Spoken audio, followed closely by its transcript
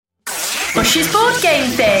Bush's Board Game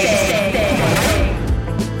Thing.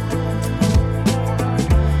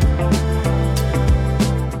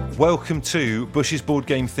 Welcome to Bush's Board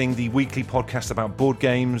Game Thing, the weekly podcast about board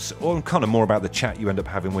games, or kind of more about the chat you end up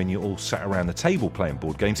having when you're all sat around the table playing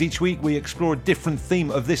board games. Each week we explore a different theme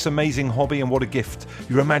of this amazing hobby and what a gift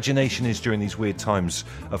your imagination is during these weird times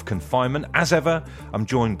of confinement. As ever, I'm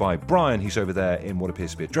joined by Brian, who's over there in what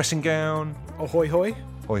appears to be a dressing gown. Ahoy hoy.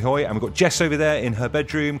 Hoi hoi. And we've got Jess over there in her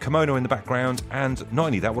bedroom, kimono in the background, and not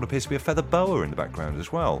only that, what appears to be a feather boa in the background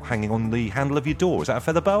as well, hanging on the handle of your door. Is that a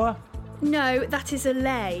feather boa? No, that is a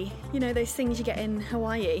lei. You know, those things you get in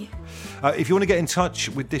Hawaii. If you want to get in touch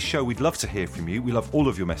with this show, we'd love to hear from you. We love all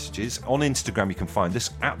of your messages. On Instagram, you can find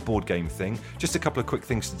us at Board Game Thing. Just a couple of quick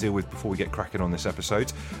things to deal with before we get cracking on this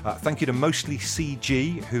episode. Thank you to Mostly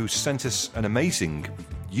CG, who sent us an amazing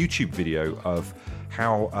YouTube video of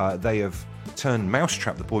how they have turned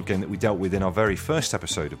Mousetrap, the board game that we dealt with in our very first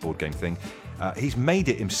episode of Board Game Thing. He's made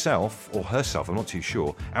it himself, or herself, I'm not too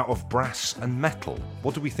sure, out of brass and metal.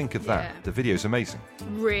 What do we think of that? Yeah. The video's amazing.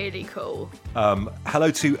 Really cool.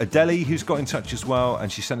 Hello to Adeli, who's got in touch as well,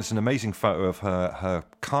 and she sent us an amazing photo of her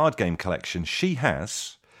card game collection. She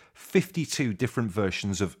has 52 different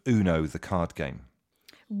versions of Uno, the card game.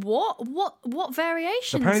 What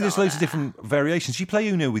variations? Apparently there's are loads of there? different variations. You play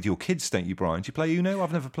Uno with your kids, don't you, Brian? Do you play Uno?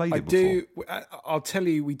 I've never played it before. I do. I'll tell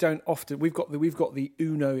you, we don't often. We've got the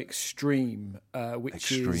Uno Extreme,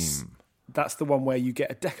 which is that's the one where you get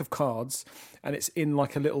a deck of cards, and it's in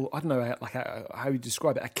like a little, I don't know, like how you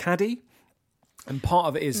describe it, a caddy. And part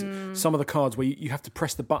of it is some of the cards where you have to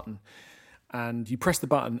press the button, and you press the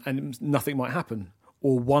button, and nothing might happen,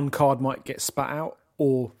 or one card might get spat out,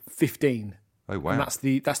 or 15. Oh, wow. And that's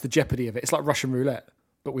the jeopardy of it. It's like Russian roulette,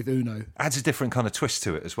 but with Uno. Adds a different kind of twist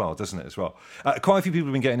to it as well, doesn't it, as well? Quite a few people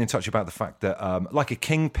have been getting in touch about the fact that, like a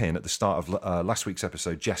kingpin at the start of last week's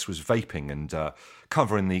episode, Jess was vaping and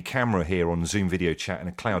covering the camera here on Zoom video chat in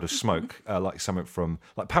a cloud of smoke, like something from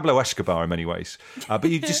like Pablo Escobar in many ways. But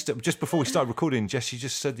you just before we started recording, Jess, you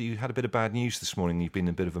just said that you had a bit of bad news this morning. You've been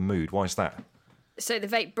in a bit of a mood. Why is that? So the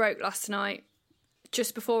vape broke last night,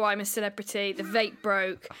 just before I'm a celebrity. The vape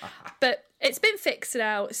broke, but it's been fixed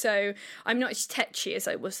now, so I'm not as tetchy as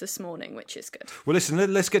I was this morning, which is good. Well,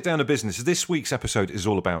 listen, let's get down to business. This week's episode is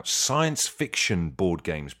all about science fiction board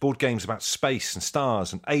games about space and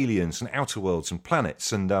stars and aliens and outer worlds and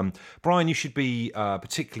planets. And Brian, you should be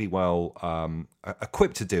particularly well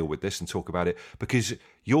equipped to deal with this and talk about it, because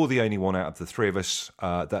you're the only one out of the three of us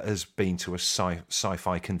that has been to a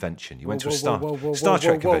sci-fi convention. You went to a Star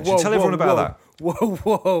Trek convention. Tell everyone about that.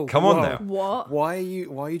 Whoa! Come on now. What? Why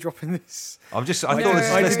are you dropping this? I thought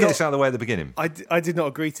let's get this out of the way at the beginning. I did not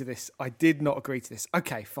agree to this.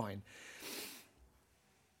 Okay, fine.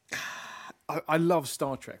 I love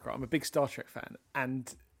Star Trek, right? I'm a big Star Trek fan,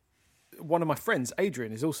 and one of my friends,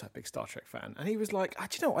 Adrian, is also a big Star Trek fan, and he was like,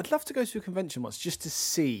 "Do you know, I'd love to go to a convention once just to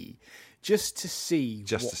see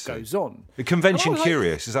what goes on." The Convention like,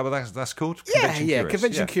 Curious, is that what that's called?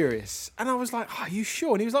 Convention Curious. And I was like, "Are you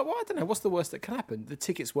sure?" And he was like, "Well, I don't know. What's the worst that can happen?" The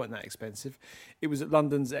tickets weren't that expensive. It was at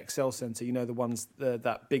London's Excel Centre, you know, the ones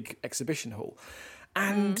that big exhibition hall,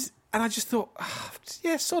 and I just thought,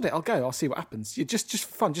 yeah, sod it, I'll go. I'll see what happens. Just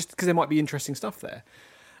for fun, just because there might be interesting stuff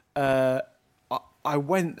there. I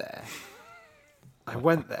went there.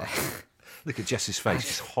 Look at Jess's face;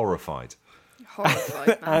 she's horrified.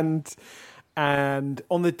 Horrified, man. And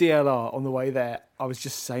on the DLR on the way there, I was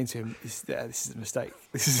just saying to him, "This is a mistake.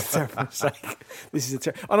 This is a terrible mistake. This is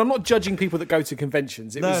and I'm not judging people that go to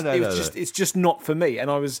conventions. It's just not for me.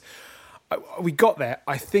 And we got there.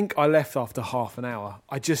 I think I left after half an hour.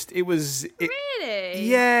 Really?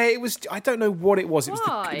 Yeah, it was. I don't know what it was.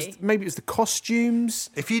 Why? Maybe it was the costumes.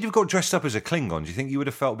 If you'd have got dressed up as a Klingon, do you think you would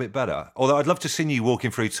have felt a bit better? Although I'd love to see you walking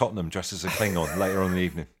through Tottenham dressed as a Klingon later on in the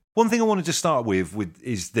evening. One thing I wanted to start with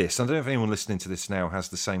is this. I don't know if anyone listening to this now has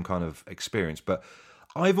the same kind of experience, but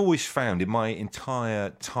I've always found in my entire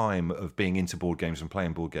time of being into board games and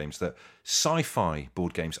playing board games that sci-fi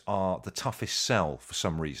board games are the toughest sell for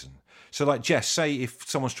some reason. So like Jess, say if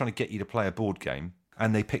someone's trying to get you to play a board game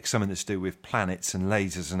and they pick something that's to do with planets and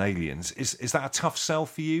lasers and aliens, is that a tough sell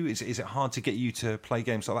for you? Is it hard to get you to play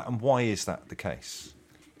games like that? And why is that the case?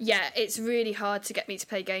 Yeah, it's really hard to get me to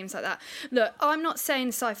play games like that. Look, I'm not saying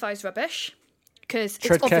sci-fi's rubbish, because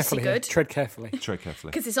it's obviously good. Tread carefully.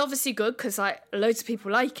 Because it's obviously good, because loads of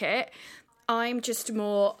people like it. I'm just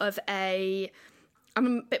more of a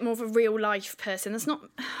I'm a bit more of a real life person. That's not.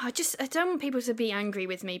 I don't want people to be angry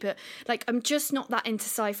with me, but like I'm just not that into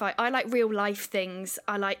sci-fi. I like real life things.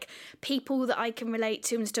 I like people that I can relate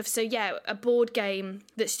to and stuff. So yeah, a board game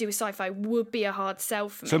that's to do with sci-fi would be a hard sell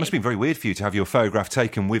for me. So it must have been very weird for you to have your photograph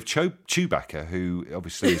taken with Chewbacca, who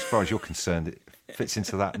obviously, as far as you're concerned, it fits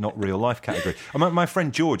into that not real life category. My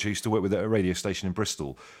friend George, who used to work with at a radio station in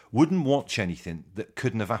Bristol, wouldn't watch anything that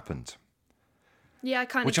couldn't have happened. Yeah, I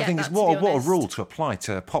kind of Which get I think that, is what a honest. rule to apply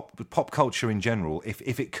to pop culture in general.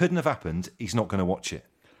 If it couldn't have happened, he's not going to watch it.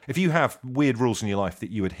 If you have weird rules in your life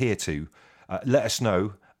that you adhere to, let us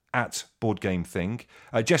know at Board Game Thing.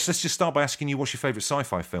 Jess, let's just start by asking you what's your favourite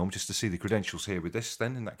sci-fi film, just to see the credentials here with this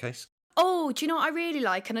then, in that case. Oh, do you know what I really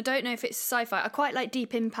like? And I don't know if it's sci-fi. I quite like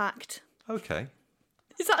Deep Impact. Okay.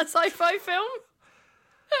 Is that a sci-fi film?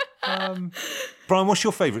 Brian, what's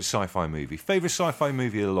your favourite sci-fi movie? Favourite sci-fi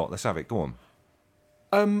movie of the lot? Let's have it. Go on.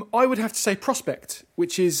 I would have to say Prospect,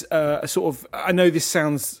 which is a sort of. I know this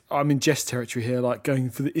sounds. I'm in Jess territory here, like going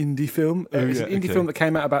for the indie film. It's an indie film that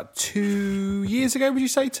came out about 2 years ago. Would you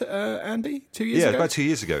say, Andy? 2 years ago. Yeah, about 2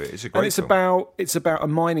 years ago. It's a great. And film. it's about a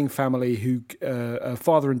mining family who, a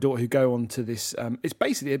father and daughter who go on to this. It's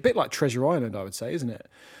basically a bit like Treasure Island, I would say, isn't it?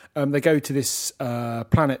 They go to this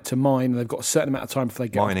planet to mine, and they've got a certain amount of time before they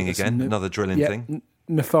get mining again. Another drilling thing.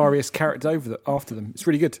 Nefarious character after them. It's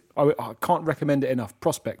really good. I can't recommend it enough.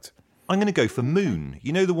 Prospect. I'm going to go for Moon.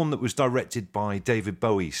 You know the one that was directed by David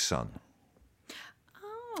Bowie's son?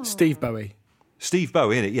 Steve Bowie. Steve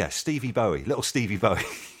Bowie, innit? Yeah, Stevie Bowie. Little Stevie Bowie.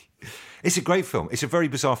 It's a great film. It's a very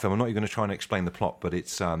bizarre film. I'm not even going to try and explain the plot, but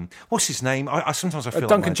it's... what's his name? I sometimes I feel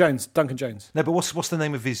Duncan Jones. Duncan Jones. No, but what's the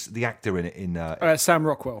name of the actor in it? Sam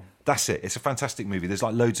Rockwell. That's it. It's a fantastic movie. There's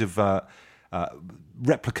like loads of...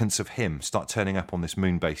 replicants of him start turning up on this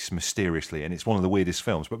moon base mysteriously, and it's one of the weirdest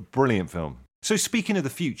films, but brilliant film. So speaking of the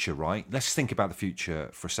future, right, let's think about the future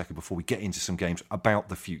for a second before we get into some games about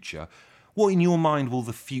the future. What in your mind will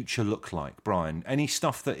the future look like, Brian? Any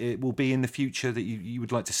stuff that it will be in the future that you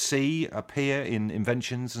would like to see appear in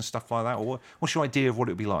inventions and stuff like that, or what's your idea of what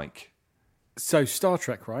it would be like? So Star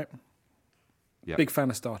Trek, right? Yeah. Big fan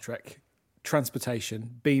of Star Trek.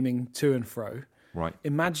 Transportation, beaming to and fro. Right.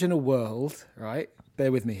 Imagine a world, right?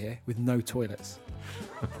 Bear with me here, with no toilets.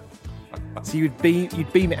 So you'd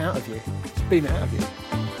beam it out of you. Just beam it out of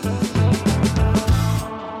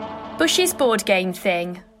you. Bush's Board Game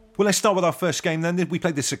Thing. Well, let's start with our first game then. We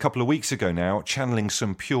played this a couple of weeks ago now, channeling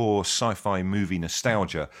some pure sci-fi movie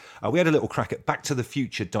nostalgia. We had a little crack at Back to the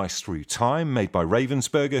Future Dice Through Time, made by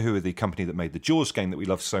Ravensburger, who are the company that made the Jaws game that we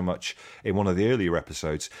loved so much in one of the earlier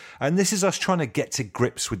episodes. And this is us trying to get to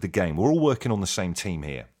grips with the game. We're all working on the same team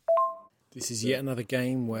here. This is yet another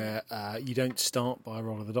game where you don't start by a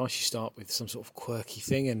roll of the dice. You start with some sort of quirky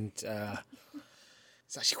thing, and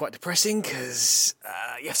it's actually quite depressing because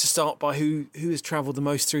you have to start by who has travelled the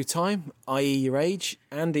most through time, i.e. your age.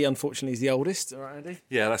 Andy, unfortunately, is the oldest. All right, Andy?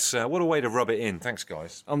 Yeah, that's what a way to rub it in. Thanks,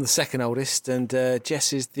 guys. I'm the second oldest, and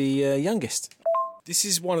Jess is the youngest. This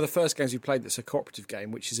is one of the first games we played that's a cooperative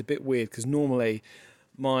game, which is a bit weird because normally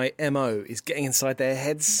my MO is getting inside their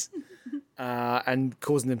heads and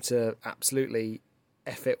causing them to absolutely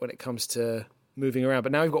F it when it comes to moving around.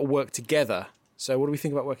 But now we've got to work together. So what do we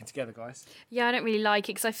think about working together, guys? Yeah, I don't really like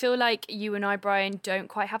it because I feel like you and I, Brian, don't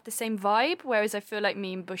quite have the same vibe, whereas I feel like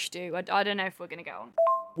me and Bush do. I don't know if we're going to get on.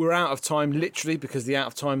 We're out of time, literally, because the out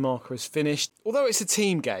of time marker is finished. Although it's a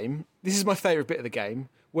team game, this is my favourite bit of the game,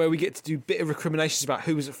 where we get to do a bit of recriminations about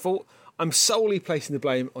who was at fault. I'm solely placing the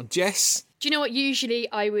blame on Jess. Do you know what?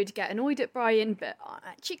 Usually I would get annoyed at Brian, but I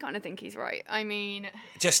actually kind of think he's right. I mean...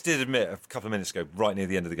 Jess did admit a couple of minutes ago, right near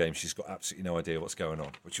the end of the game, she's got absolutely no idea what's going on,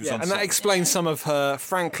 which was and that explains some of her,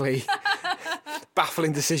 frankly,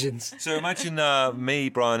 baffling decisions. So imagine me,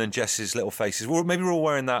 Brian, and Jess's little faces. Well, maybe we're all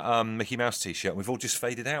wearing that Mickey Mouse T-shirt and we've all just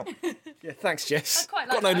faded out. Yeah, thanks, Jess. I quite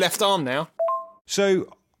like got no that. left arm now.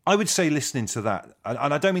 So I would say listening to that, and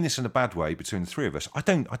I don't mean this in a bad way between the three of us, I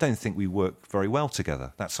don't think we work very well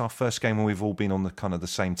together. That's our first game when we've all been on the kind of the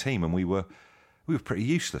same team, and we were pretty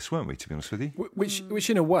useless, weren't we, to be honest with you? Which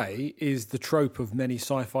in a way is the trope of many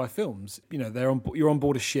sci-fi films. You know, you're on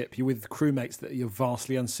board a ship, you're with crewmates that you're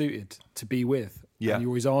vastly unsuited to be with. Yeah. And you're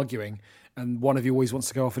always arguing, and one of you always wants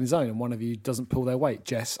to go off on his own, and one of you doesn't pull their weight.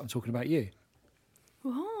 Jess, I'm talking about you.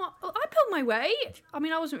 What? I pulled my weight. I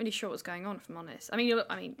mean, I wasn't really sure what was going on, if I'm honest. I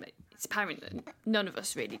mean, it's apparent that none of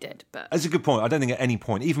us really did. But That's a good point. I don't think at any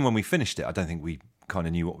point, even when we finished it, I don't think we kind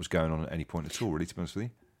of knew what was going on at any point at all, really, to be honest with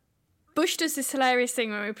you. Bush does this hilarious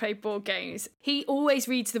thing when we play board games. He always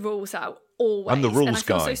reads the rules out, always. I'm the rules and I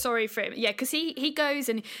feel guy. so sorry for him. Yeah, because he goes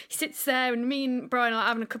and he sits there, and me and Brian are like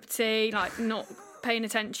having a cup of tea, like not paying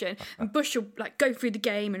attention. And Bush will like go through the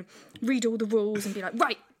game and read all the rules and be like,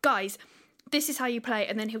 right, guys, this is how you play.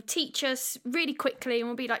 And then he'll teach us really quickly and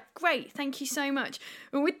we'll be like, great, thank you so much.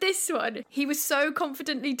 And with this one, he was so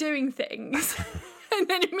confidently doing things. And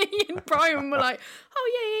then me and Brian were like,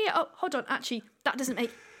 oh, yeah. Oh, hold on. Actually, that doesn't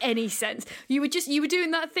make any sense. You were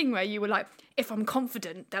doing that thing where you were like, if I'm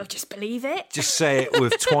confident, they'll just believe it. Just say it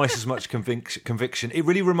with twice as much conviction. It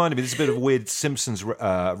really reminded me, this is a bit of a weird Simpsons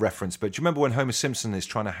reference, but do you remember when Homer Simpson is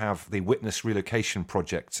trying to have the Witness Relocation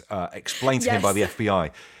Project explained to him by the FBI?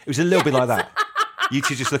 It was a little bit like that. You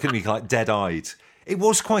two just look at me like dead-eyed. It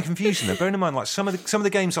was quite confusing though. Bearing in mind, like some of the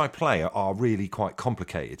games I play are really quite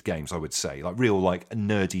complicated games, I would say, like real like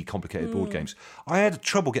nerdy, complicated board games. I had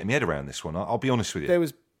trouble getting my head around this one. I'll be honest with you. There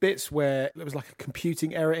was bits where there was like a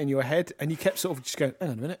computing error in your head, and you kept sort of just going, "Hang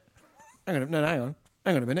on a minute, hang on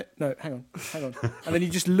a minute, no, hang on," and then you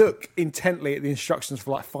just look intently at the instructions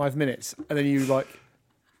for like 5 minutes, and then you like,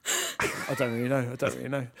 I don't really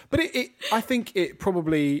know. But I think it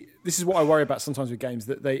probably, this is what I worry about sometimes with games,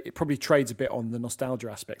 that it probably trades a bit on the nostalgia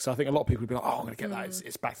aspect. So I think a lot of people would be like, oh, I'm going to get that.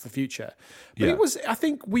 It's Back to the Future. But it was, I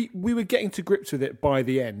think we were getting to grips with it by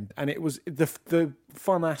the end. And it was, the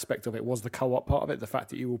fun aspect of it was the co-op part of it, the fact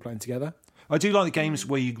that you were all playing together. I do like the games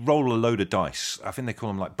where you roll a load of dice. I think they call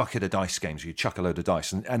them like bucket of dice games, where you chuck a load of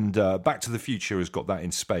dice. And Back to the Future has got that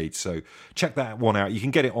in spades. So check that one out. You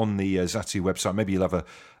can get it on the Zatu website. Maybe you'll have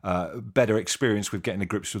a better experience with getting to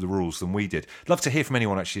grips with the rules than we did. I'd love to hear from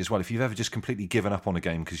anyone actually as well. If you've ever just completely given up on a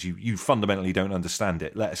game because you fundamentally don't understand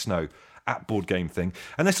it, let us know at Board Game Thing.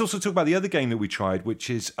 And let's also talk about the other game that we tried,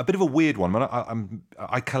 which is a bit of a weird one.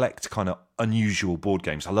 I collect kind of unusual board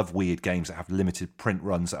games. I love weird games that have limited print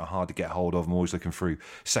runs that are hard to get hold of. I'm always looking through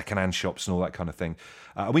secondhand shops and all that kind of thing.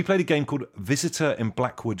 And we played a game called Visitor in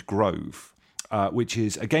Blackwood Grove, which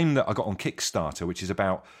is a game that I got on Kickstarter, which is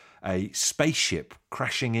about a spaceship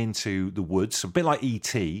crashing into the woods, a bit like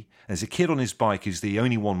E.T. There's a kid on his bike who's the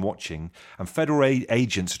only one watching, and federal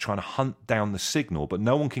agents are trying to hunt down the signal, but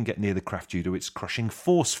no one can get near the craft due to its crushing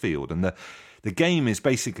force field. And the game is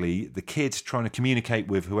basically the kid trying to communicate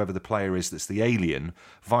with whoever the player is that's the alien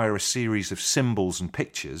via a series of symbols and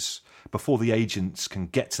pictures before the agents can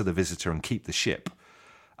get to the visitor and keep the ship.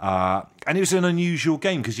 And it was an unusual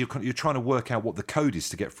game because you're trying to work out what the code is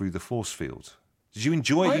to get through the force field. Did you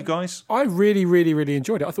enjoy it, you guys? I really, really, really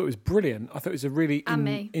enjoyed it. I thought it was brilliant. I thought it was a really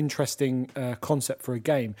interesting concept for a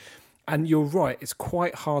game. And you're right, it's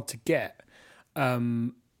quite hard to get.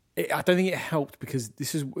 I don't think it helped because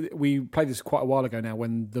we played this quite a while ago now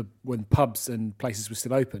when pubs and places were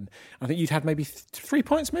still open. I think you'd had maybe 3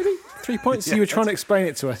 points, maybe 3 points. Yeah, you were trying to explain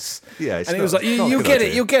it to us, and it was like you'll get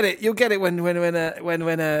it when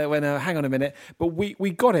hang on a minute. But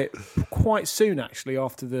we got it quite soon actually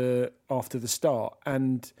after the start,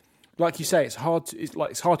 and like you say, it's hard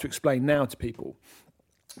to explain now to people.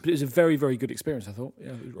 But it was a very, very good experience, I thought.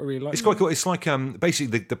 Yeah, I really liked it. It's quite cool. It's like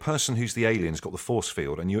basically the person who's the alien's got the force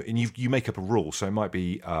field, and you make up a rule. So it might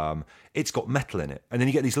be it's got metal in it, and then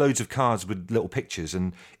you get these loads of cards with little pictures,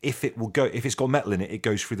 and if it's got metal in it, it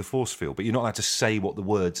goes through the force field. But you're not allowed to say what the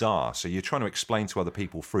words are. So you're trying to explain to other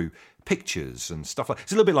people through pictures and stuff like.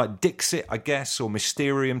 It's a little bit like Dixit, I guess, or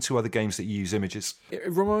Mysterium, two other games that use images. It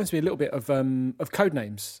reminds me a little bit of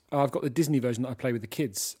Codenames. I've got the Disney version that I play with the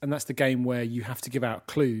kids, and that's the game where you have to give out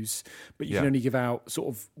clues, but you can only give out sort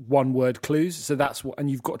of one-word clues. So that's what,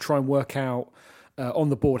 and you've got to try and work out on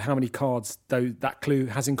the board how many cards that clue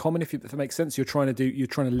has in common. If that makes sense, you're trying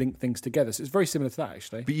to link things together. So it's very similar to that,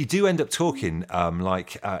 actually. But you do end up talking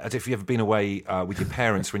like as if you've ever been away with your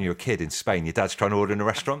parents when you were a kid in Spain. Your dad's trying to order in a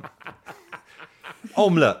restaurant.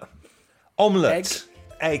 Omelette,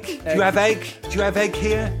 egg. Do you have egg? Do you have egg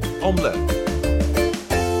here? Omelette.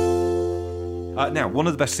 Now, one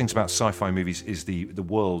of the best things about sci-fi movies is the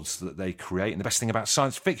worlds that they create, and the best thing about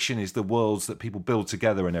science fiction is the worlds that people build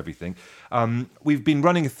together and everything. We've been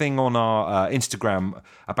running a thing on our Instagram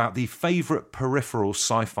about the favourite peripheral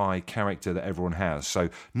sci-fi character that everyone has. So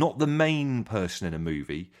not the main person in a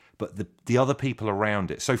movie, but the other people around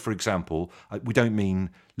it. So, for example, we don't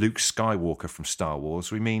mean Luke Skywalker from Star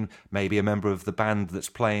Wars. We mean maybe a member of the band that's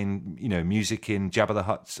playing, music in Jabba the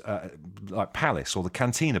Hutt's like Palace, or the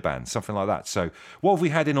Cantina band, something like that. So, what have we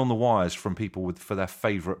had in on the wires from people for their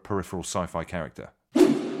favourite peripheral sci-fi character?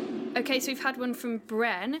 Okay, so we've had one from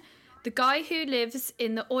Bren, the guy who lives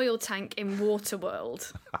in the oil tank in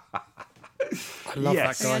Waterworld. I love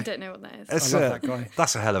that guy. I don't know what that is. I love that guy.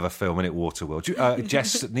 That's a hell of a film, isn't it, Waterworld?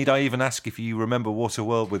 Jess, need I even ask if you remember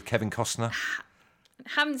Waterworld with Kevin Costner?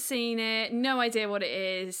 Haven't seen it. No idea what it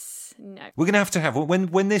is. No. We're going to have when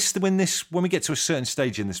we get to a certain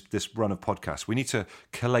stage in this run of podcasts, we need to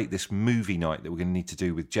collate this movie night that we're going to need to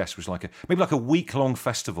do with Jess, which is maybe like a week-long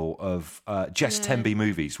festival of Jess Tenby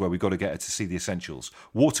movies where we've got to get her to see the essentials.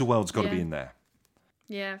 Waterworld's got to be in there.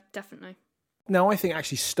 Yeah, definitely. Now, I think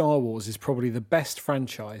actually Star Wars is probably the best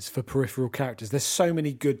franchise for peripheral characters. There's so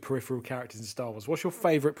many good peripheral characters in Star Wars. What's your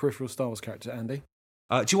favourite peripheral Star Wars character, Andy?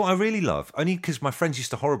 Do you know what I really love? Only because my friends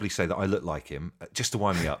used to horribly say that I look like him, just to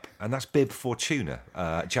wind me up. And that's Bib Fortuna,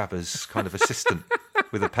 Jabba's kind of assistant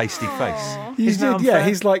with a pasty face. He's like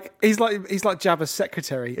Jabba's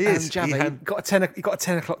secretary. He is. Jabba, he got a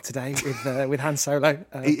 10 o'clock today with Han Solo.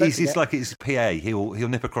 He's like his PA. He'll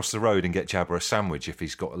nip across the road and get Jabba a sandwich if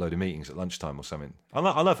he's got a load of meetings at lunchtime or something. I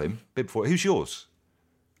love him. Bib Fortuna. Who's yours?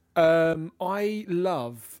 I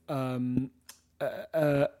love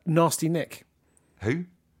Nasty Nick. Who?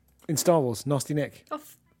 In Star Wars, Nasty Nick.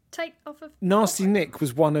 Nasty Nick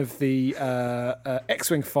was one of the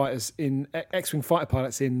X-Wing fighters X-Wing fighter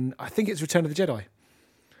pilots in, I think it's Return of the Jedi.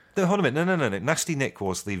 No, hold on a minute. No. Nasty Nick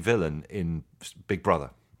was the villain in Big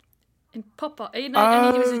Brother. In Popeye,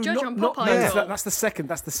 and he was a judge on Popeye. No, that's the second.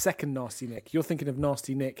 That's the second Nasty Nick. You're thinking of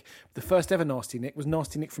Nasty Nick. The first ever Nasty Nick was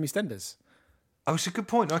Nasty Nick from EastEnders. Oh, it's a good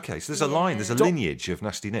point. Okay, so there's a line. There's a lineage of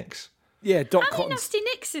Nasty Nicks. Yeah, Doc How many Nasty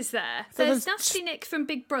Nicks is there? There's Nasty Nick from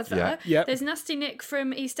Big Brother. Yeah. There's Nasty Nick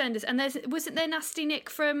from EastEnders, and wasn't there Nasty Nick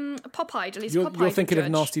from Popeye? You're thinking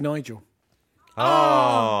of Nasty Nigel.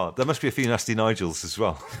 Oh, there must be a few Nasty Nigels as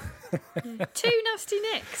well. Two Nasty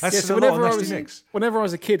Nicks. That's a lot of Nasty Nicks. Whenever I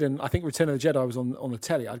was a kid, and I think Return of the Jedi was on the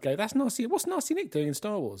telly, I'd go, "That's Nasty. What's Nasty Nick doing in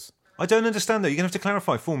Star Wars?" I don't understand though. You're gonna have to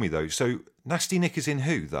clarify for me though. So Nasty Nick is in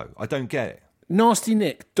who though? I don't get it. Nasty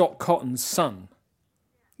Nick, Doc Cotton's son.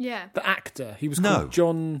 Yeah. The actor. He was called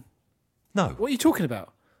John. No. What are you talking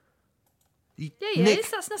about? Yeah, he is.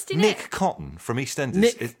 That's Nasty Nick. Nick Cotton from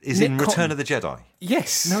EastEnders is in Return of the Jedi.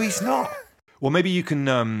 Yes. No, he's not. Well, maybe you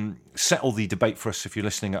can settle the debate for us if you're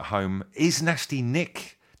listening at home. Is Nasty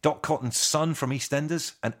Nick, Doc Cotton's son from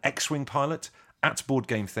EastEnders, an X-Wing pilot? At Board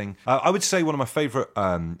Game Thing. I would say one of my favourite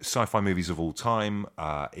sci-fi movies of all time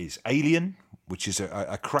is Alien, which is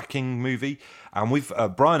a cracking movie. And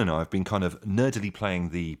Brian and I have been kind of nerdily playing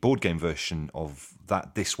the board game version of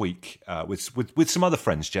that this week with some other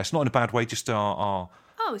friends, Jess. Not in a bad way, just our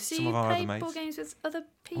Oh, so you played board games with other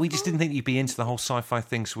people? We just didn't think you'd be into the whole sci-fi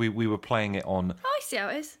thing, so we were playing it on... Oh, I see how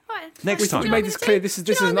it is. Right. Next time. We made this clear. This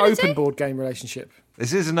is an open board game relationship.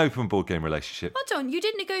 This is an open board game relationship. Hold on, you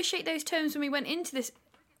did negotiate those terms when we went into this.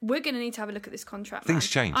 We're going to need to have a look at this contract. Things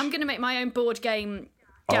change. I'm going to make my own board game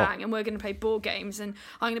gang, and we're going to play board games, and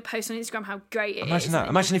I'm going to post on Instagram how great it is. Imagine that.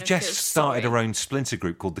 Imagine if Jess started her own splinter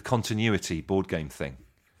group called the Continuity Board Game Thing.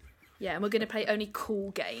 Yeah, and we're going to play only cool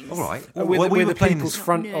games. All right. We're the people's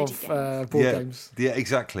front of board games. Yeah,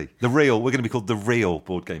 exactly. We're going to be called the Real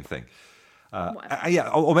Board Game Thing.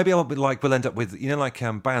 Or maybe we'll end up with,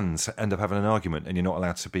 bands end up having an argument and you're not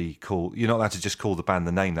allowed to just call the band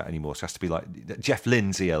the name that anymore. So it has to be like Jeff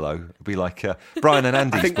Lynne's ELO. It'll be like Brian and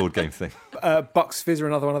Andy's Board Game Thing. Bucks Fizz are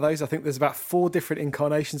another one of those. I think there's about 4 different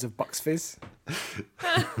incarnations of Bucks Fizz.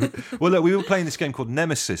 Well, look, we were playing this game called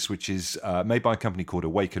Nemesis, which is made by a company called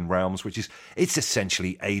Awaken Realms, it's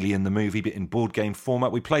essentially Alien the movie, but in board game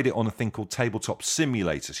format. We played it on a thing called Tabletop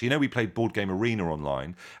Simulator. So, we played Board Game Arena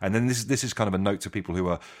online, and then this is kind of a note to people who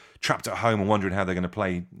are trapped at home and wondering how they're going to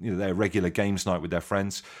play their regular games night with their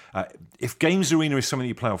friends. If Games Arena is something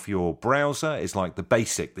you play off your browser, it's like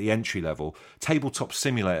the entry level. Tabletop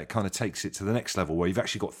Simulator kind of takes it to the next level where you've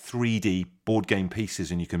actually got 3D board game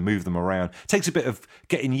pieces and you can move them around. It takes a bit of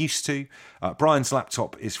getting used to. Brian's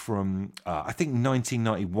laptop is from, I think,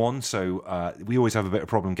 1991, so we always have a bit of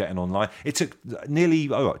problem getting online. It took nearly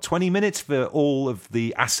 20 minutes for all of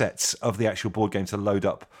the assets of the actual board game to load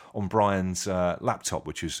up on Brian's laptop,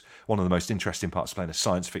 which was one of the most interesting parts of playing a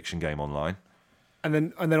science fiction game online. And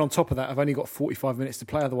then on top of that, I've only got 45 minutes to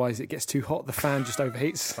play. Otherwise, it gets too hot. The fan just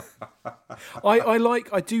overheats.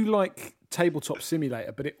 I do like Tabletop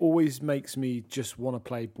Simulator, but it always makes me just want to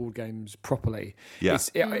play board games properly. Yeah.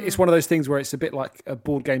 It's one of those things where it's a bit like a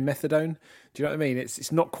board game methadone. Do you know what I mean?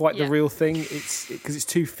 It's not quite the real thing. It's because it's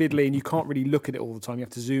too fiddly and you can't really look at it all the time. You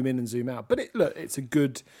have to zoom in and zoom out. But it's a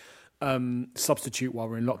good substitute while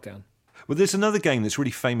we're in lockdown. Well, there's another game that's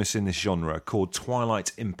really famous in this genre called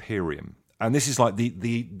Twilight Imperium. And this is like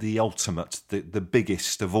the ultimate, the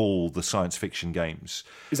biggest of all the science fiction games.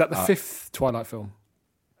 Is that the 5th Twilight film?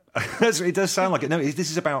 It does sound like it. No,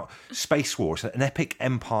 this is about Space War. It's an epic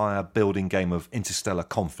empire-building game of interstellar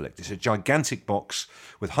conflict. It's a gigantic box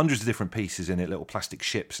with hundreds of different pieces in it, little plastic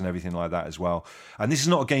ships and everything like that as well. And this is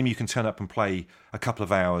not a game you can turn up and play a couple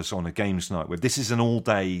of hours on a games night with. This is an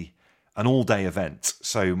all-day event.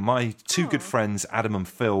 So my two good friends, Adam and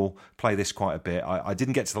Phil, play this quite a bit. I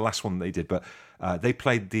didn't get to the last one that they did, but they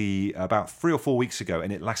played about 3 or 4 weeks ago,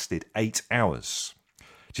 and it lasted 8 hours.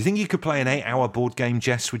 Do you think you could play an 8-hour board game,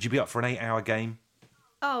 Jess? Would you be up for an 8-hour game?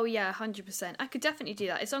 Oh, yeah, 100%. I could definitely do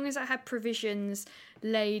that, as long as I had provisions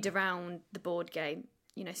laid around the board game.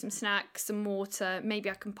 You know, some snacks, some water. Maybe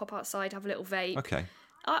I can pop outside, have a little vape. Okay.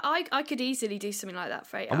 I could easily do something like that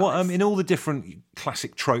for 8 hours. And what in all the different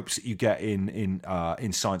classic tropes that you get in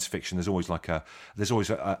science fiction, there's always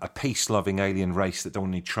a peace-loving alien race that don't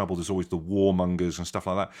want any trouble. There's always the warmongers and stuff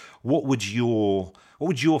like that. What would your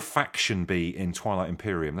faction be in Twilight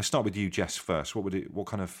Imperium? Let's start with you, Jess, first. What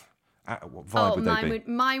kind of vibe would they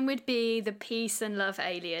be? Mine would be the peace and love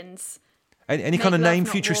aliens. Any kind of name,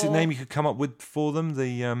 futuristic name you could come up with for them?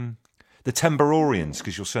 The Tembororians,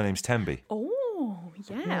 because your surname's Temby.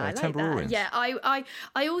 Yeah, I like that. Yeah,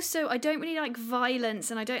 I also don't really like violence,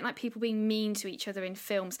 and I don't like people being mean to each other in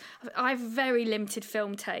films. I have very limited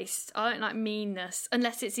film taste. I don't like meanness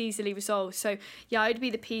unless it's easily resolved. So yeah, I'd be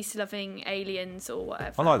the peace-loving aliens or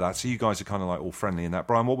whatever. I like that. So you guys are kind of like all friendly in that.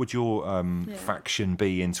 Brian, what would your faction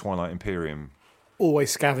be in Twilight Imperium? Always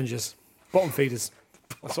scavengers, bottom feeders.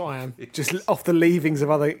 That's what I am. Just off the leavings of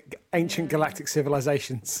other ancient galactic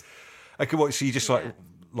civilizations. Okay, what? So you just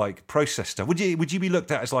like process stuff. Would you be looked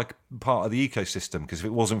at as like part of the ecosystem? Because if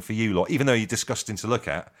it wasn't for you lot, even though you're disgusting to look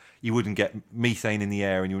at, you wouldn't get methane in the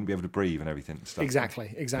air and you wouldn't be able to breathe and everything and stuff.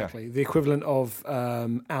 Exactly. Yeah. The equivalent of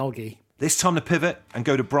algae. It's time to pivot and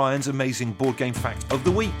go to Brian's amazing board game fact of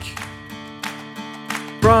the week.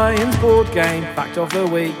 Brian's board game fact of the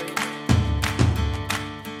week.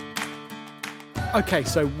 Okay,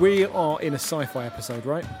 so we are in a sci-fi episode,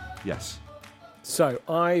 right? Yes. So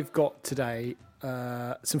I've got today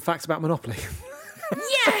some facts about Monopoly.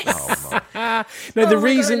 Yes. The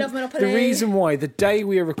reason why the day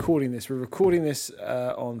we're recording this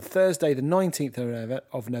on Thursday, the 19th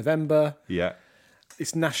of November. Yeah.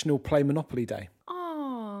 It's National Play Monopoly Day.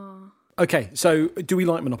 Oh. Okay, so do we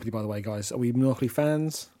like Monopoly, by the way, guys? Are we Monopoly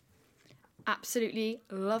fans? Absolutely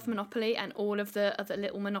love Monopoly and all of the other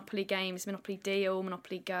little Monopoly games, Monopoly Deal,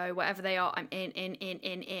 Monopoly Go, whatever they are. I'm in.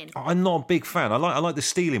 I'm not a big fan. I like the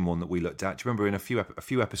stealing one that we looked at. Do you remember in a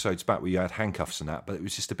few episodes back where you had handcuffs and that? But it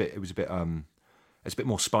was just a bit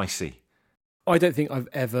more spicy. I don't think I've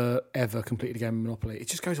ever completed a game of Monopoly. It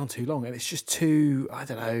just goes on too long and it's just too, I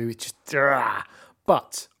don't know, it's just.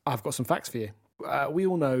 But I've got some facts for you. We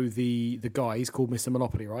all know the guy. He's called Mr.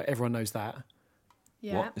 Monopoly, right? Everyone knows that.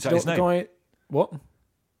 Yeah. What? Is that his name? What?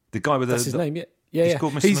 The guy with that's his name. Yeah. He's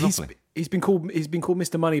called Mr. Monopoly. He's been called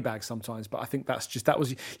Mr. Moneybags sometimes, but I think that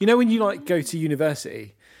was when you like go to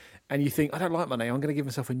university and you think I don't like my name, I'm going to give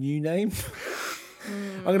myself a new name.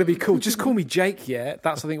 I'm going to be cool. Just call me Jake. Yeah,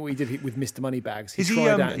 that's I think what he did with Mr. Moneybags. Is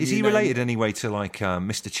he related anyway to like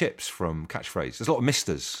Mr. Chips from Catchphrase? There's a lot of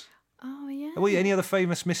Misters. Oh yeah. Are we any other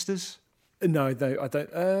famous Misters? No, I don't.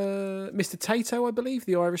 Mr. Tato, I believe,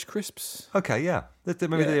 the Irish Crisps. Okay, yeah.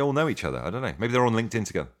 Maybe they all know each other. I don't know. Maybe they're on LinkedIn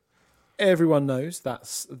together. Everyone knows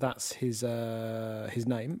that's his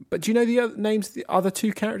name. But do you know the other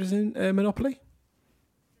two characters in Monopoly?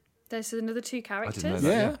 There's another two characters? I didn't know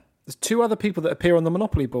that, yeah. There's two other people that appear on the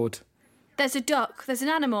Monopoly board. There's a duck. There's an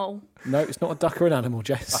animal. No, it's not a duck or an animal,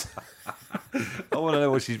 Jess. I want to know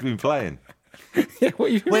what she's been playing.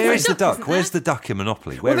 Where is the duck? Where's the duck in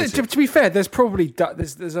Monopoly? To be fair, there's probably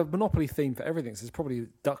there's a Monopoly theme for everything. So there's probably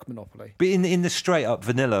duck Monopoly. But in the straight up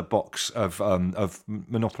vanilla box of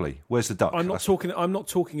Monopoly, where's the duck? I'm not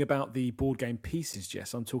talking about the board game pieces,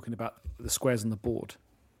 Jess. I'm talking about the squares on the board.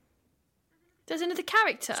 There's another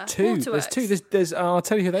character. There's two. There's I'll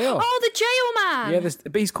tell you who they are. Oh, the jailman. Yeah,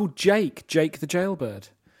 but he's called Jake the jailbird.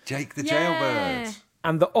 Jake the jailbird.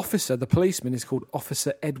 And the officer, the policeman, is called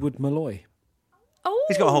Officer Edward Malloy. Oh,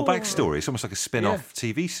 he's got a whole backstory. It's almost like a spin-off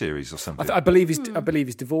TV series or something. I believe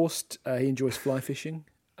he's divorced. He enjoys fly fishing.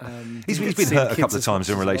 He's been hurt a couple of times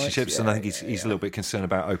in relationships, and I think he's a little bit concerned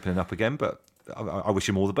about opening up again. But I wish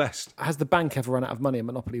him all the best. Has the bank ever run out of money in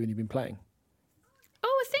Monopoly when you've been playing?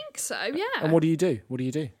 Oh, I think so. Yeah. And what do you do?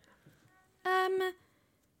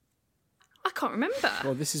 I can't remember.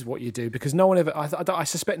 Well, this is what you do because no one ever. I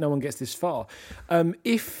suspect no one gets this far.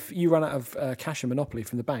 If you run out of cash in Monopoly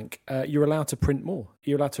from the bank, you're allowed to print more.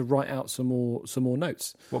 You're allowed to write out some more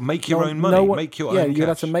notes. Well, make your own money. Make your own. Yeah, you're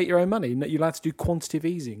allowed to make your own money. You're allowed to do quantitative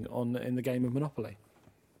easing in the game of Monopoly.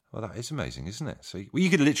 Well, that is amazing, isn't it? So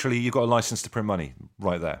you've got a license to print money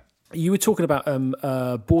right there. You were talking about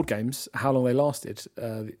board games, how long they lasted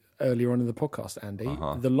earlier on in the podcast, Andy.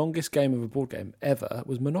 The longest game of a board game ever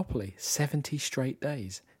was Monopoly. 70 straight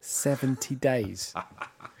days. 70 days.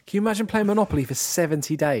 Can you imagine playing Monopoly for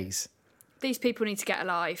 70 days? These people need to get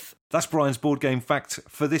alive. That's Brian's board game fact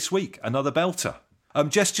for this week. Another belter.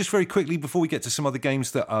 Jess, just very quickly, before we get to some other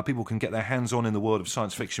games that people can get their hands on in the world of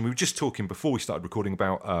science fiction, we were just talking before we started recording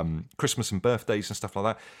about Christmas and birthdays and stuff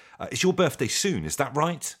like that. It's your birthday soon, is that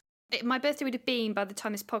right? My birthday would have been by the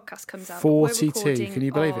time this podcast comes out. 42, can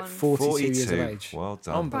you believe it? 42 years of age. Well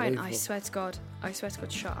done. Brian, I swear to God,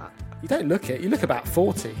 shut up. You don't look it. You look about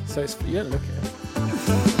 40, so you don't look it.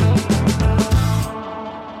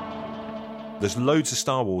 There's loads of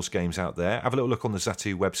Star Wars games out there. Have a little look on the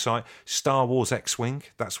Zatu website. Star Wars X-Wing,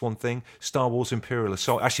 that's one thing. Star Wars Imperial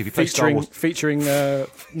Assault. Actually, if you play Star Wars... Featuring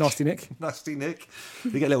Nasty Nick. Nasty Nick.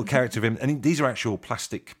 You get a little character of him. And these are actual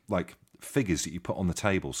plastic, figures that you put on the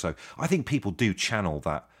table. So I think people do channel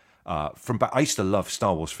that from back. I used to love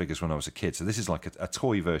Star Wars figures when I was a kid. So this is like a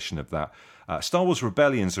toy version of that. Star Wars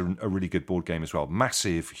Rebellion's a really good board game as well.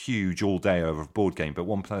 Massive, huge, all day over board game. But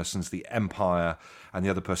one person's the Empire and the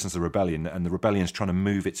other person's the Rebellion. And the Rebellion's trying to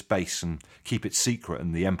move its base and keep it secret.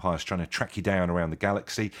 And the Empire's trying to track you down around the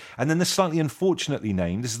galaxy. And then the slightly unfortunately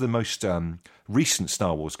named, this is the most recent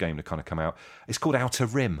Star Wars game to kind of come out. It's called Outer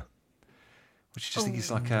Rim, which I just think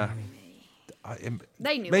is like a...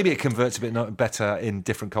 maybe it converts a bit better in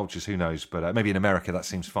different cultures, who knows, but maybe in America that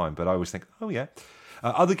seems fine, but I always think, oh yeah.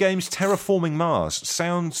 Other games, Terraforming Mars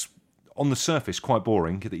sounds on the surface quite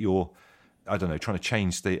boring, that you're trying to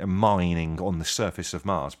change the mining on the surface of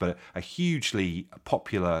Mars, but a hugely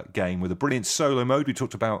popular game with a brilliant solo mode. We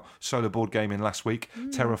talked about solo board gaming last week.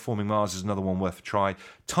 Terraforming Mars is another one worth a try.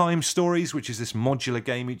 Time Stories, which is this modular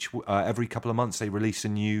game, every couple of months they release a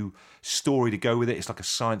new story to go with it. It's like a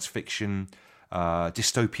science fiction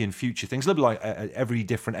dystopian future things. A little bit like every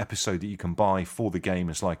different episode that you can buy for the game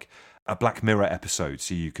is like a Black Mirror episode,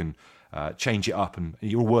 so you can change it up and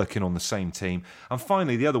you're working on the same team. And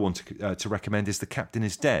finally, the other one to recommend is The Captain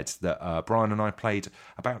is Dead, that Brian and I played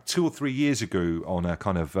about 2 or 3 years ago on a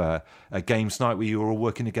kind of a games night where you were all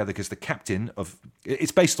working together, because the captain of...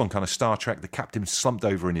 It's based on kind of Star Trek. The captain slumped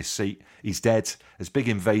over in his seat. He's dead. There's a big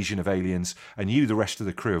invasion of aliens, and you, the rest of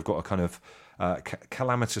the crew, have got to kind of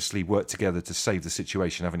calamitously work together to save the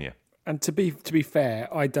situation, haven't you? And to be fair,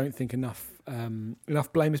 I don't think enough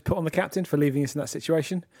blame is put on the captain for leaving us in that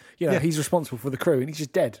situation. He's responsible for the crew, and he's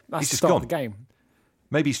just dead. That's the start of the game.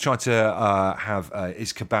 Maybe he's tried to have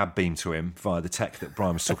his kebab beamed to him via the tech that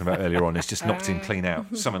Brian was talking about earlier on. It's just knocked him clean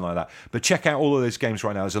out, something like that. But check out all of those games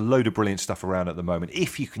right now. There's a load of brilliant stuff around at the moment.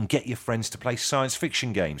 If you can get your friends to play science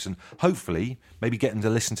fiction games, and hopefully maybe get them to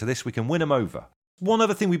listen to this, we can win them over. One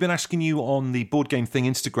other thing we've been asking you on the Board Game Thing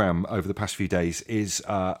Instagram over the past few days is,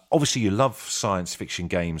 obviously you love science fiction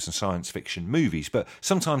games and science fiction movies, but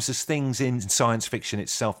sometimes there's things in science fiction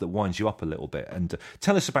itself that winds you up a little bit. And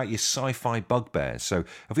tell us about your sci-fi bugbears. So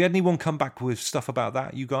have we had anyone come back with stuff about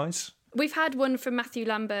that, you guys? We've had one from Matthew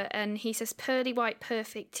Lambert, and he says, pearly white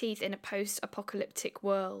perfect teeth in a post-apocalyptic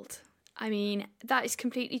world. I mean, that is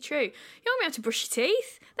completely true. You won't be able to brush your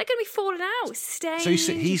teeth. They're going to be falling out, stained. So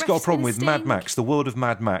he's got a problem with Mad Max, the world of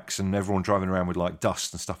Mad Max, and everyone driving around with like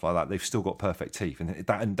dust and stuff like that. They've still got perfect teeth, and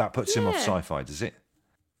that puts him off sci-fi, does it?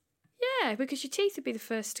 Yeah, because your teeth would be the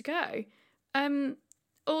first to go.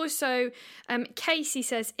 Also, Casey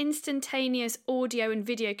says instantaneous audio and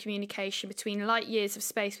video communication between light years of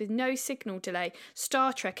space with no signal delay.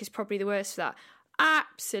 Star Trek is probably the worst for that.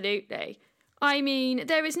 Absolutely. I mean,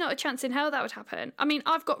 there is not a chance in hell that would happen. I mean,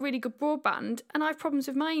 I've got really good broadband, and I have problems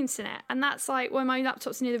with my internet, and that's like when my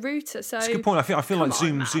laptop's near the router. So that's a good point. I feel like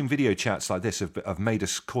Zoom video chats like this have made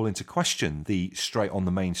us call into question the straight on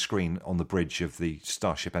the main screen on the bridge of the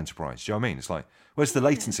Starship Enterprise. Do you know what I mean? It's like, where's the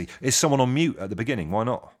latency? Is someone on mute at the beginning? Why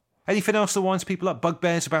not? Anything else that winds people up?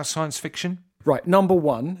 Bugbears about science fiction? Right, number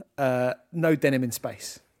one, no denim in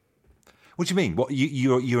space. What do you mean? What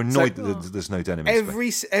you're annoyed that there's no denim in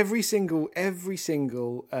space? Every single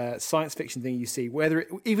science fiction thing you see,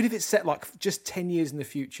 even if it's set like just 10 years in the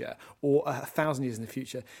future or 1,000 years in the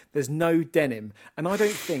future, there's no denim. And I don't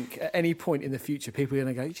think at any point in the future people are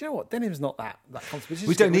going to go, do you know what? Denim's not that consequential.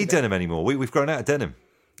 We don't need denim anymore. We've grown out of denim.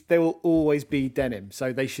 There will always be denim,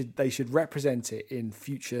 so they should represent it in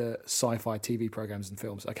future sci-fi TV programs and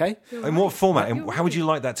films. Okay. In what format? And how would you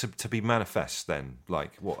like that to be manifest then?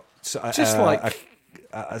 Like what? Just like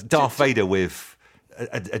Darth Vader with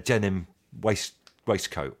a denim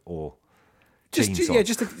waistcoat, or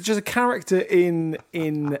Just a character in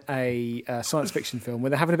a science fiction film where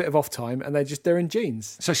they're having a bit of off time and they're in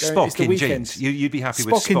jeans. So Spock in jeans. You'd be happy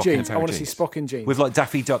with Spock in jeans. In I want to see Spock in jeans with like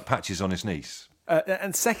Daffy Duck patches on his knees.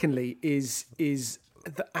 And secondly, is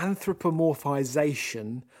the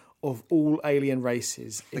anthropomorphization of all alien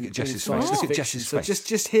races. Look at Jess's face. Look at Jess's face. So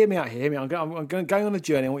just hear me out here. Hear me out. I'm going on a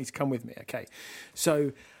journey. I want you to come with me. Okay.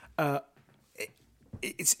 So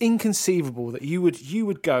it's inconceivable that you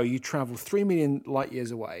would travel 3 million light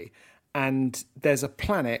years away, and there's a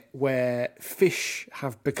planet where fish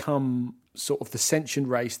have become sort of the sentient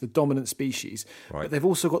race, the dominant species, right. But they've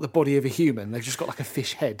also got the body of a human. They've just got like a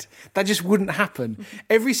fish head. That just wouldn't happen.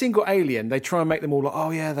 Every single alien, they try and make them all like,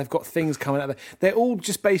 oh yeah, they've got things coming out of there. They're all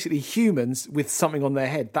just basically humans with something on their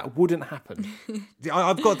head. That wouldn't happen.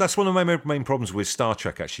 That's one of my main problems with Star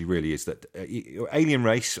Trek, actually, really, is that alien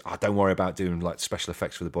race, don't worry about doing like special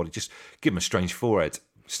effects for the body. Just give them a strange forehead.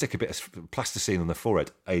 Stick a bit of plasticine on the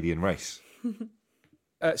forehead. Alien race.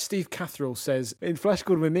 Steve Catherall says, in Flash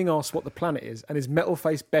Gordon, Ming asks what the planet is, and his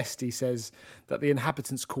metal-faced bestie says that the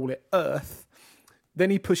inhabitants call it Earth.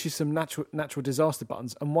 Then he pushes some natural disaster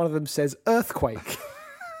buttons, and one of them says earthquake.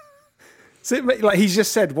 So like he's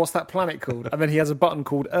just said, what's that planet called? And then he has a button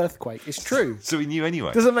called earthquake. It's true. So he knew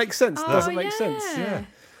anyway. Doesn't make sense. Yeah.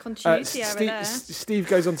 Continuity over there. Steve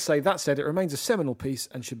goes on to say, that said, it remains a seminal piece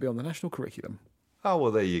and should be on the national curriculum. Oh,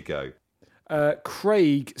 well, there you go.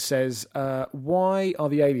 Craig says, why are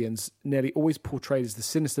the aliens nearly always portrayed as the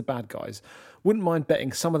sinister bad guys? Wouldn't mind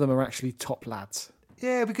betting some of them are actually top lads.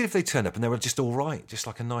 Yeah, it'd be good if they turned up and they were just all right, just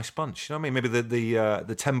like a nice bunch. You know what I mean? Maybe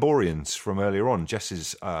the Tamborians from earlier on,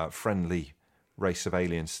 Jess's friendly race of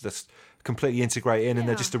aliens, that's completely integrated in, and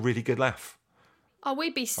they're just a really good laugh. Oh,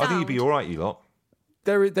 we'd be sound. I think you'd be all right, you lot.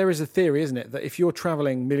 There is a theory, isn't it, that if you're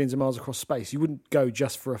travelling millions of miles across space, you wouldn't go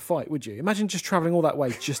just for a fight, would you? Imagine just travelling all that way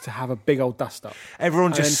just to have a big old dust up.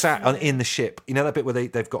 Everyone just sat in the ship. You know that bit where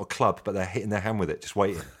they've got a club, but they're hitting their hand with it, just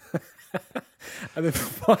waiting. And then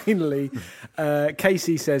finally,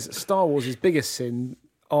 Casey says, Star Wars' biggest sin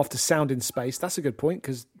after sound in space. That's a good point,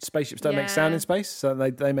 because spaceships don't make sound in space, so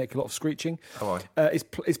they make a lot of screeching.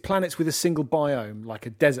 Is planets with a single biome, like a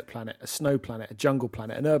desert planet, a snow planet, a jungle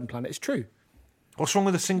planet, an urban planet. It's true. What's wrong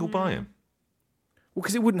with a single biome? Well,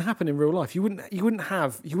 because it wouldn't happen in real life. You wouldn't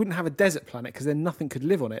have a desert planet, because then nothing could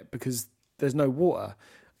live on it because there's no water.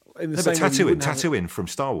 But Tatooine from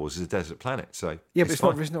Star Wars is a desert planet, so yeah, but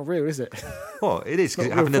it's not real, is it? Well, it is, because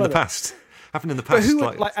it happened in the past.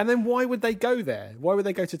 And then why would they go there? Why would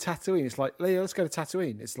they go to Tatooine? It's like, let's go to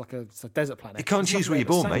Tatooine. It's like a desert planet. You can't choose where you're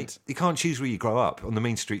born, mate. You can't choose where you grow up on the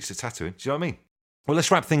mean streets of Tatooine. Do you know what I mean? Well,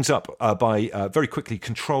 let's wrap things up by very quickly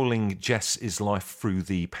controlling Jess's life through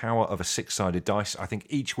the power of a six-sided dice. I think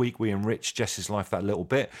each week we enrich Jess's life that little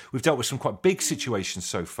bit. We've dealt with some quite big situations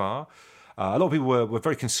so far. A lot of people were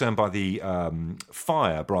very concerned by the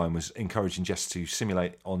fire Brian was encouraging Jess to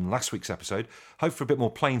simulate on last week's episode. Hope for a bit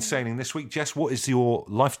more plain sailing this week. Jess, what is your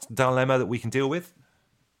life dilemma that we can deal with?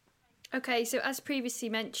 Okay, so as previously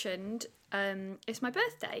mentioned, it's my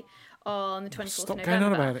birthday on the 24th of November. Stop going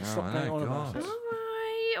on about it. Stop going on about it.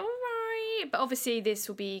 All right. But obviously this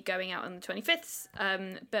will be going out on the 25th.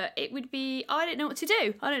 But it would be, I don't know what to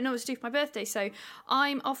do. I don't know what to do for my birthday. So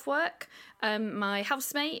I'm off work. My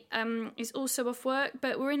housemate is also off work,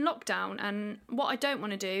 but we're in lockdown. And what I don't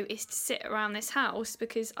want to do is to sit around this house,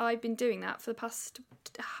 because I've been doing that for the past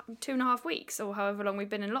 2.5 weeks or however long we've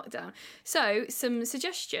been in lockdown. So some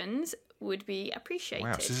suggestions would be appreciated.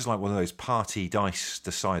 Wow, so this is like one of those party dice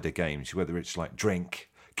decider games, whether it's like drink,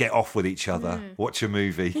 get off with each other, watch a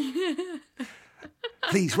movie.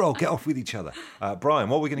 Please roll, get off with each other. Brian,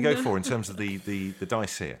 what are we going to go for in terms of the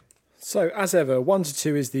dice here? So, as ever, 1 to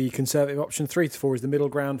 2 is the conservative option, 3 to 4 is the middle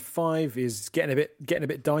ground, 5 is getting a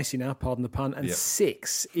bit dicey now, pardon the pun, and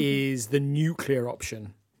 6 is the nuclear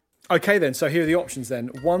option. Okay then, so here are the options then.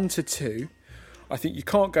 1 to 2. I think you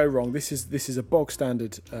can't go wrong. This is a bog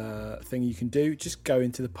standard thing you can do. Just go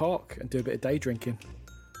into the park and do a bit of day drinking.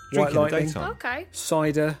 White lightning, okay.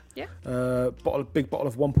 Cider, big bottle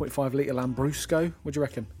of 1.5 litre Lambrusco. What do you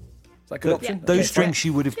reckon? Is that a good option? Those drinks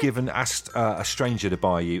you would have asked a stranger to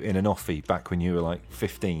buy you in an offie back when you were like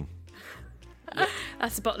 15.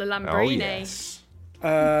 That's a bottle of Lambrini.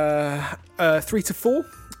 Oh, yes. 3 to 4.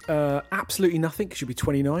 Absolutely nothing, because you'll be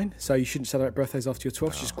 29, so you shouldn't celebrate birthdays after you're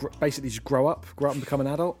 12. Just grow up and become an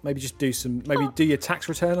adult. Maybe just do your tax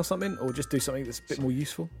return or something, or just do something that's a bit more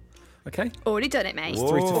useful. Okay, already done it, mate. 3 to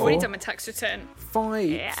 4. Already done my tax return.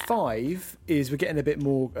 5 is, we're getting a bit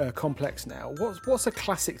more complex now. What's a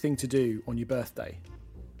classic thing to do on your birthday?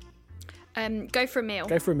 Go for a meal.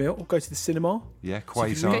 Go for a meal or go to the cinema. Yeah, So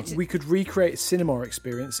Quasar. we could recreate a cinema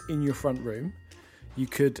experience in your front room. You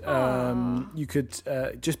could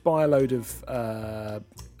just buy a load of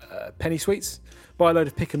penny sweets, buy a load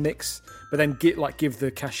of pick and mix, but then give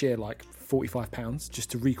the cashier like £45 just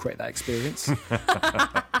to recreate that experience.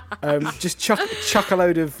 Just chuck a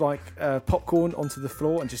load of popcorn onto the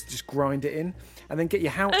floor and just grind it in, and then get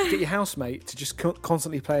your housemate to just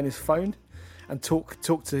constantly play on his phone and talk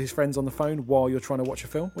to his friends on the phone while you're trying to watch a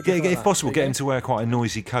film. If possible, get him to wear quite a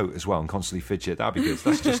noisy coat as well and constantly fidget. That'd be good.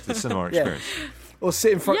 That's just the cinema experience. Or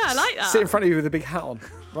sit in front. Yeah, I like that. Sit in front of you with a big hat on.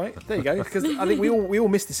 Right, there you go. Because I think we all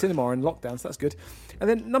missed the cinema in lockdown, so that's good. And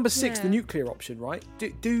then number 6, the nuclear option. Right,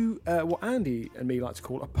 do what Andy and me like to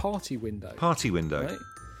call a party window. Party window. Right?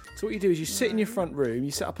 So what you do is you sit in your front room,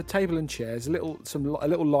 you set up a table and chairs, a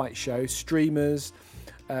little light show, streamers,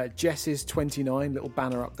 Jess's 29 little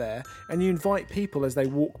banner up there, and you invite people as they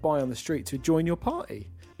walk by on the street to join your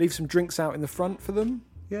party. Leave some drinks out in the front for them.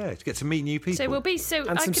 Yeah, to get to meet new people. So we'll be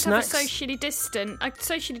And I some could snacks. have a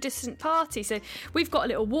socially distant party. So we've got a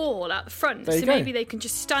little wall at the front, There you so go. maybe they can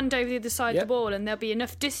just stand over the other side of the wall, and there'll be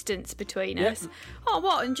enough distance between us. Oh,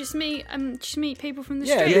 what? And just meet people from the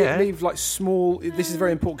street. Leave like small. This is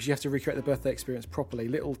very important because you have to recreate the birthday experience properly.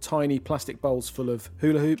 Little tiny plastic bowls full of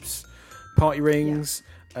hula hoops, party rings,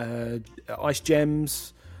 ice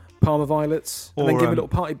gems, Parma violets, and then give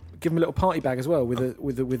them a little party bag as well with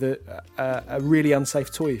a really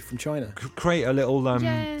unsafe toy from China. Create a little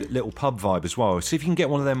little pub vibe as well. See if you can get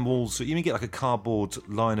one of them walls. You can get like a cardboard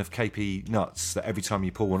line of KP nuts that every time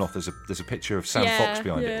you pull one off, there's a picture of Sam Fox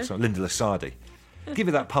behind it. So Linda Lusardi. Give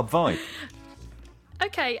it that pub vibe.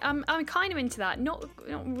 Okay, I'm kind of into that. Not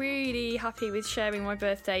really happy with sharing my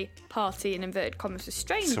birthday party in inverted commas with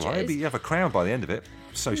strangers. It's all right, but you have a crowd by the end of it.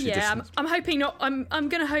 Socially distant. I'm hoping not. I'm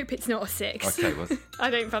going to hope it's not a 6. Okay, well, I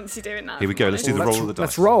don't fancy doing that. here we go. Let's do the roll of the dice.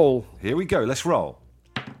 Let's roll. Here we go. Let's roll.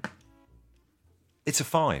 It's a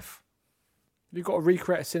 5. You've got to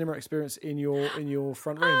recreate a cinema experience in your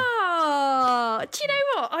front room. Oh, do you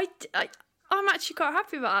know what? I'm actually quite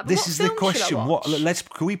happy about that. But This what is the film should I question. watch?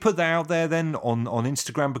 Can we put that out there then on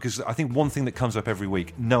Instagram? Because I think one thing that comes up every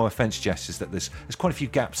week, no offence, Jess, is that there's quite a few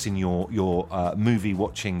gaps in your movie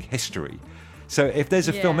watching history. So if there's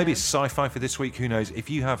a film, maybe it's sci-fi for this week, who knows? If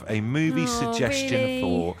you have a movie suggestion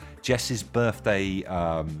for Jess's birthday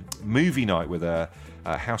movie night with her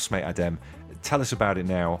housemate Adem, tell us about it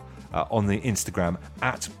now. On the Instagram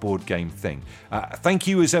at Board Game Thing. Thank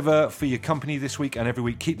you as ever for your company this week and every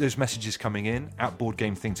week. Keep those messages coming in at Board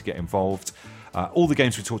Game Thing to get involved. All the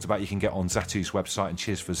games we talked about you can get on Zatu's website, and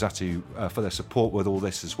cheers for Zatu for their support with all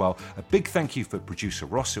this as well. A big thank you for producer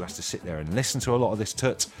Ross, who has to sit there and listen to a lot of this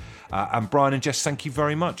tut. And Brian and Jess, thank you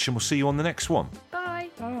very much, and we'll see you on the next one. Bye.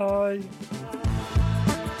 Bye.